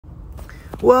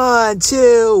1,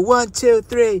 2, 1, 2,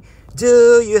 3.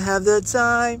 Do you have the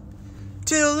time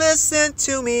to listen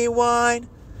to me whine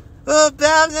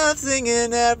about nothing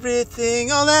and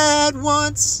everything all at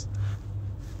once?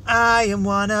 I am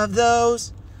one of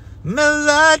those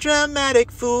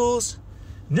melodramatic fools,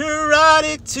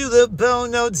 neurotic to the bone,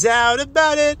 no doubt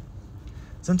about it.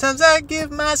 Sometimes I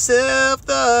give myself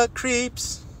the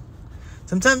creeps.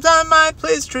 Sometimes I might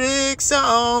play tricks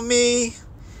on me.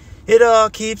 It all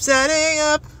keeps adding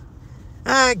up.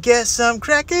 I guess I'm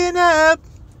cracking up.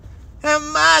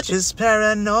 Am I just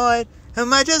paranoid?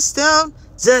 Am I just dumb?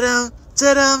 Zadum,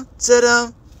 zadum,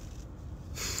 zadum.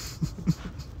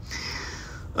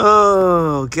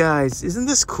 Oh, guys, isn't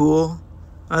this cool?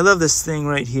 I love this thing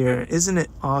right here. Isn't it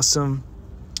awesome?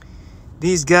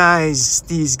 These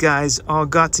guys all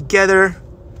got together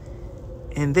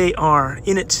and they are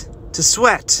in it to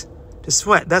sweat. To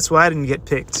sweat. That's why I didn't get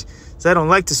picked. Because I don't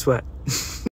like to sweat.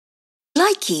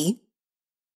 Likey